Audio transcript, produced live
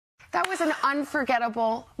That was an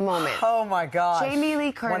unforgettable moment. Oh, my gosh. Jamie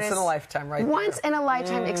Lee Curtis. Once in a lifetime, right Once there. in a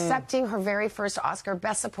lifetime, accepting her very first Oscar,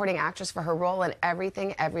 Best Supporting Actress for her role in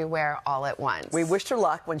Everything, Everywhere, All at Once. We wished her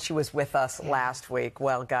luck when she was with us last week.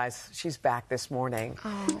 Well, guys, she's back this morning.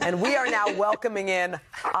 And we are now welcoming in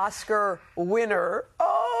Oscar winner,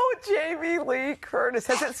 Jamie Lee Curtis.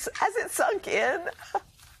 Has it sunk in?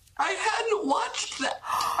 I hadn't watched that.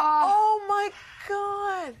 Oh, my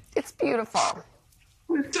God. It's beautiful.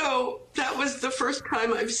 So that was the first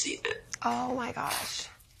time I've seen it. Oh, my gosh.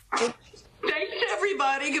 Thanks,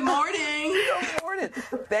 everybody. Good morning. Good morning.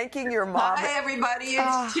 Thanking your mom. Hi, everybody.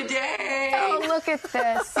 It's today. Oh, look at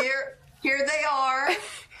this. Here they are.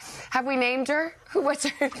 Have we named her? What's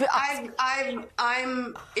her?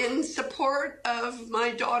 I'm in support of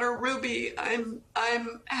my daughter Ruby. I'm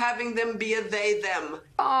having them be a they them.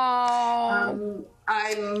 Oh.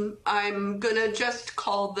 I'm gonna just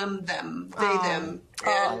call them they them,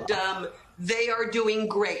 and they are doing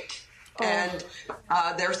great, and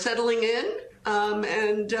they're settling in,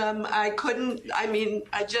 and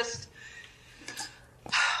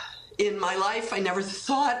in my life, I never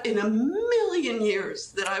thought in a million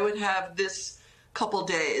years that I would have this couple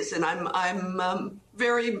days, and I'm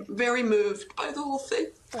very, very moved by the whole thing.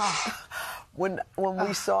 When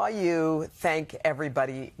we saw you thank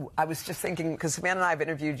everybody, I was just thinking, because Savannah and I have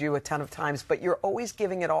interviewed you a ton of times, but you're always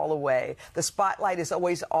giving it all away. The spotlight is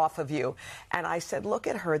always off of you. And I said, look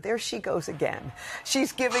at her. There she goes again.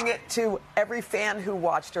 She's giving it to every fan who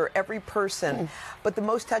watched her, every person. But the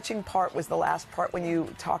most touching part was the last part when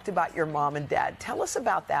you talked about your mom and dad. Tell us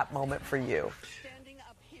about that moment for you.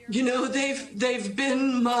 You know, they've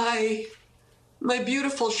been my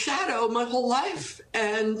beautiful shadow my whole life,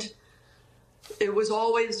 and it was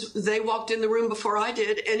always, they walked in the room before I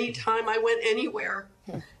did, anytime I went anywhere.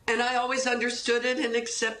 And I always understood it and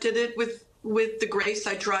accepted it with the grace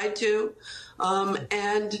I tried to.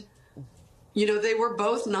 And, you know, they were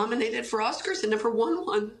both nominated for Oscars and never won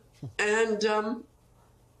one. And,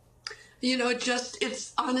 you know,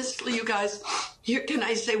 it's honestly, you guys, here, can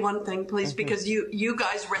I say one thing, please? Because you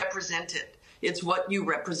guys represent it. It's what you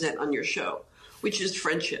represent on your show, which is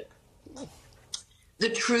friendship. The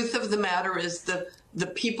truth of the matter is the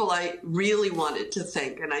people I really wanted to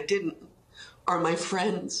thank, and I didn't, are my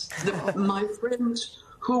friends. My friends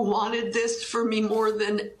who wanted this for me more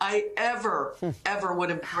than I ever would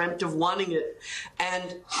have dreamt of wanting it.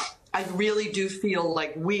 And I really do feel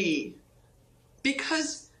like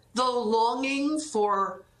because the longing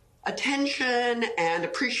for attention and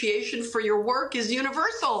appreciation for your work is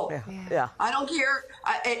universal. Yeah. I don't care.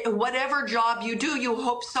 Whatever job you do, you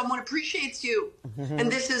hope someone appreciates you.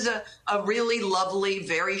 And this is a really lovely,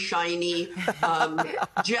 very shiny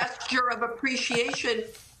gesture of appreciation.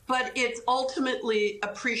 But it's ultimately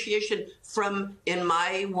appreciation from, in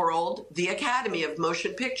my world, the Academy of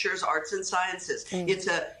Motion Pictures, Arts and Sciences. It's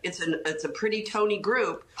a pretty Tony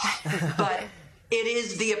group, but it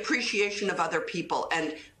is the appreciation of other people.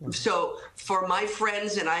 And so for my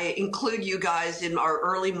friends, and I include you guys in our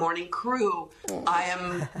early morning crew, I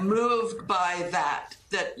am moved by that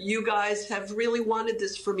you guys have really wanted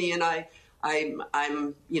this for me. And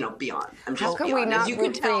I'm you know, beyond. I'm just beyond. We not As you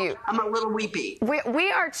can tell, you? I'm a little weepy.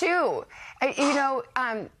 We are too. You know,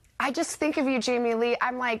 I just think of you, Jamie Lee.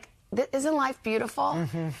 I'm like, isn't life beautiful?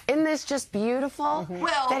 Isn't this just beautiful?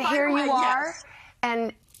 Well, that here by the way, you are, yes.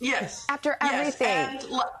 And Yes. after everything. Yes.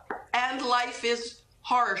 And life is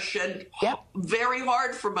harsh and very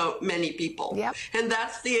hard for many people. Yep. And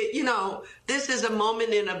that's you know, this is a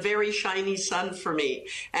moment in a very shiny sun for me.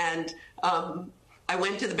 And I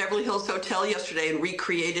went to the Beverly Hills Hotel yesterday and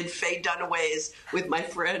recreated Faye Dunaway's with my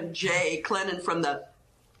friend Jay Clennon from the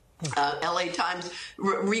LA Times,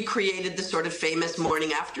 recreated the sort of famous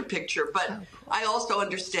morning after picture. But I also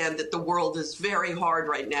understand that the world is very hard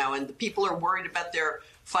right now, and the people are worried about their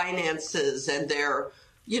finances and their,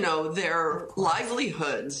 you know, their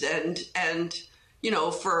livelihoods. And you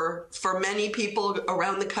know, for many people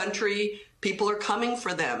around the country, people are coming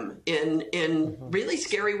for them in really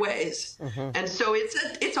scary ways. And so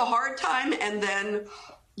it's a hard time. And then,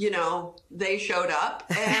 you know, they showed up,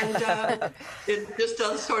 and it's just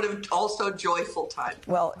a sort of also joyful time.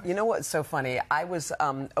 Well, you know what's so funny? I was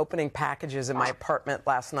opening packages in my apartment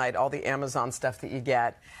last night, all the Amazon stuff that you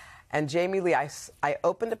get. And Jamie Lee, I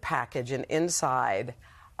opened a package, and inside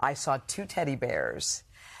I saw 2 teddy bears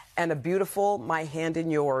and a beautiful My Hand in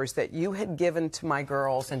Yours that you had given to my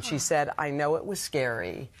girls. And she said, I know it was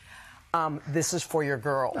scary. This is for your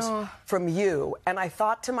girls, from you. And I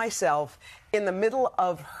thought to myself, in the middle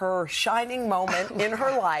of her shining moment in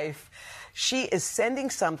her life, she is sending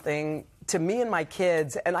something to me and my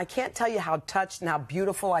kids, and I can't tell you how touched and how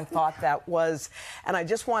beautiful I thought that was. And I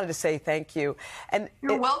just wanted to say thank you. And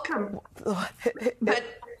you're welcome. But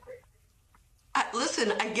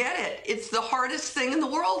listen, I get it. It's the hardest thing in the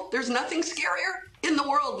world. There's nothing scarier in the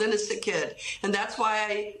world than a sick kid. And that's why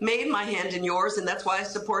I made my hand in yours, and that's why I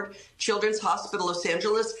support Children's Hospital Los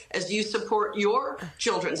Angeles as you support your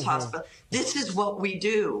Children's Hospital. This is what we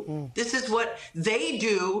do. This is what they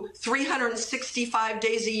do 365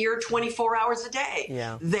 days a year, 24 hours a day.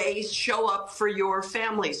 Yeah. They show up for your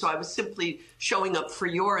family. So I was simply showing up for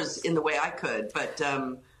yours in the way I could. But,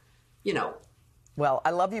 you know. Well,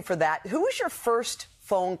 I love you for that. Who was your first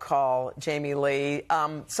phone call, Jamie Lee?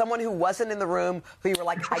 Someone who wasn't in the room, who you were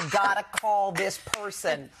like, I gotta call this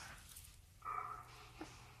person.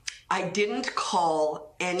 I didn't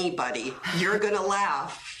call anybody. You're gonna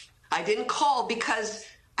laugh. I didn't call because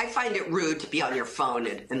I find it rude to be on your phone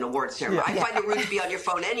in an awards ceremony. I find it rude to be on your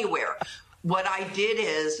phone anywhere. What I did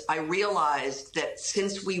is I realized that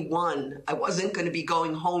since we won, I wasn't going to be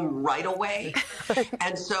going home right away.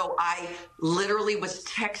 And so I literally was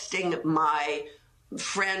texting my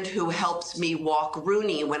friend who helps me walk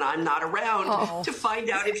Rooney when I'm not around to find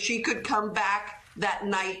out if she could come back that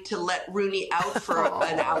night to let Rooney out for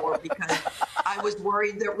an hour, because I was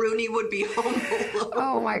worried that Rooney would be home alone.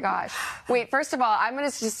 Oh, my gosh. Wait, first of all, I'm going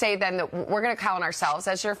to just say then that we're going to count ourselves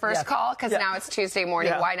as your first call, because now it's Tuesday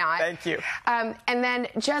morning. Why not? Thank you. And then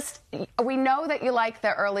we know that you like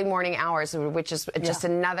the early morning hours, which is just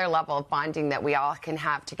another level of bonding that we all can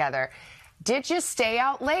have together. Did you stay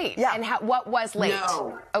out late? Yeah. And what was late?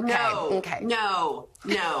 No. Okay. No. Okay. No.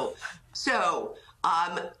 No. So,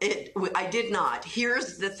 I did not.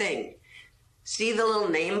 Here's the thing. See the little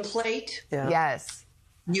nameplate? Yeah. Yes.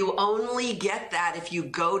 You only get that if you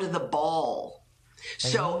go to the ball.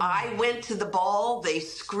 So I went to the ball. They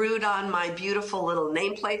screwed on my beautiful little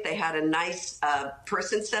nameplate. They had a nice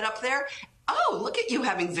person set up there. Oh, look at you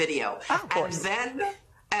having video. Of course.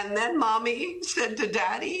 And then Mommy said to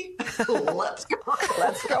Daddy, let's go.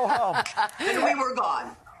 Let's go home. And we were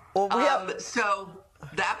gone. Well, so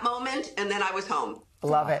that moment, and then I was home.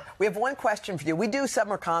 Love it. We have one question for you. We do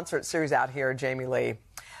summer concert series out here, Jamie Lee.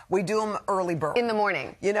 We do them early bird. In the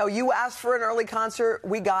morning. You know, you asked for an early concert.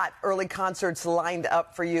 We got early concerts lined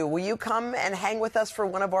up for you. Will you come and hang with us for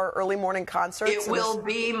one of our early morning concerts? It will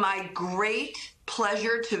be my great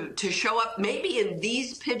pleasure to show up, maybe in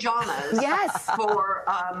these pajamas. Yes.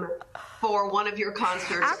 For one of your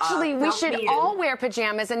concerts. Actually, we should all wear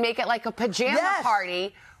pajamas and make it like a pajama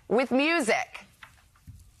party with music.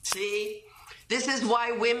 See? This is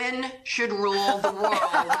why women should rule the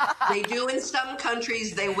world. They do in some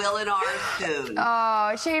countries. They will in ours soon.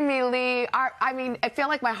 Oh, Jamie Lee. I feel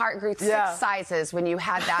like my heart grew 6 sizes when you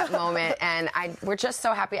had that moment, and we're just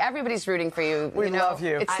so happy. Everybody's rooting for you. We love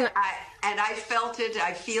you. And I felt it.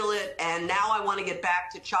 I feel it. And now I want to get back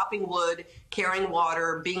to chopping wood, carrying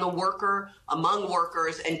water, being a worker among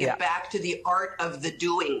workers, and get back to the art of the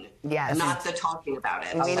doing, not the talking about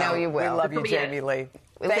it. We know you will. We love you, Jamie Lee.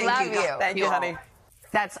 We love you. Thank you, honey.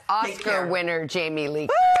 That's Oscar winner Jamie Lee.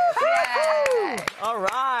 All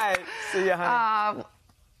right. See you, honey.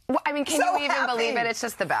 Can you even believe it? It's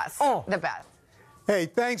just the best. The best. Hey,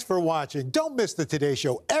 thanks for watching. Don't miss the Today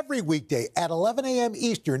Show every weekday at 11 a.m.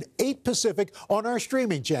 Eastern, 8 Pacific on our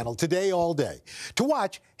streaming channel, Today All Day. To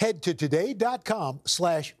watch, head to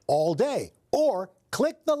today.com/allday or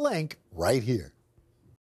click the link right here.